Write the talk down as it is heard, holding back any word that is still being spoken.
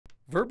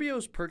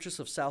Verbio's purchase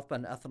of South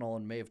Bend Ethanol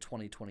in May of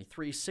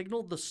 2023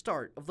 signaled the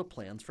start of the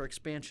plans for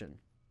expansion.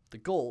 The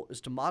goal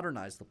is to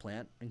modernize the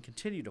plant and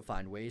continue to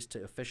find ways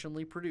to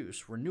efficiently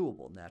produce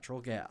renewable natural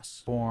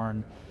gas.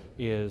 Corn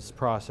is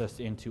processed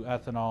into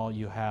ethanol.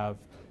 You have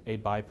a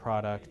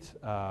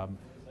byproduct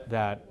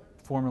that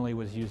formerly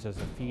was used as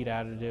a feed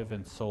additive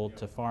and sold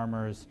to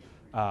farmers,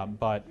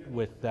 but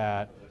with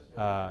that,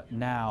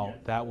 now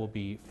that will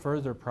be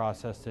further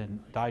processed in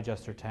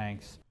digester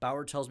tanks.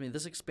 Bauer tells me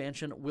this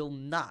expansion will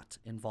not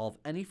involve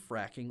any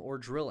fracking or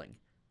drilling.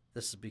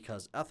 This is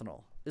because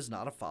ethanol is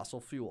not a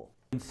fossil fuel.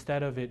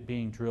 Instead of it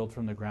being drilled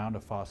from the ground, a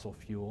fossil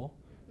fuel,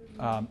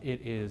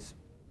 it is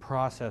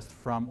processed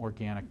from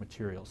organic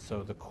materials.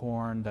 So the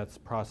corn that's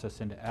processed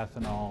into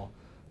ethanol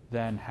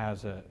then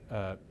has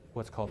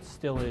what's called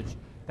stillage.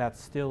 That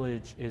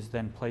stillage is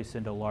then placed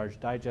into large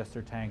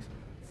digester tanks,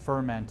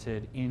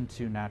 fermented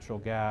into natural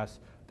gas.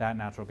 That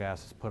natural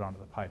gas is put onto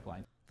the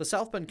pipeline. The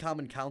South Bend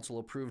Common Council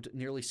approved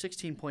nearly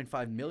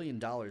 $16.5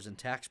 million in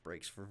tax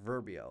breaks for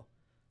Verbio.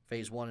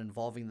 Phase 1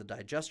 involving the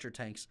digester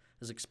tanks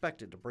is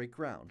expected to break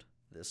ground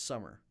this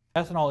summer.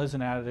 Ethanol is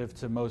an additive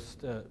to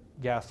most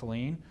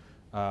gasoline.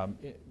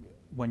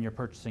 When you're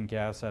purchasing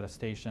gas at a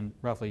station,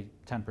 roughly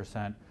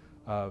 10%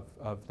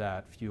 of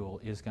that fuel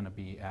is going to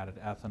be added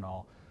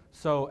ethanol.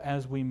 So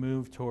as we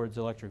move towards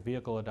electric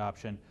vehicle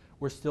adoption,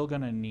 we're still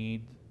going to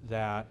need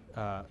that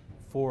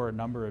for a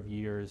number of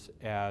years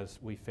as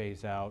we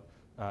phase out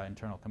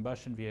internal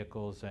combustion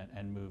vehicles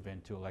and move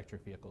into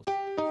electric vehicles.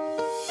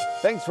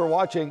 Thanks for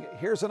watching.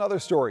 Here's another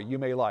story you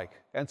may like,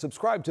 and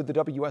subscribe to the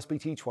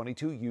WSBT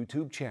 22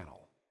 YouTube channel.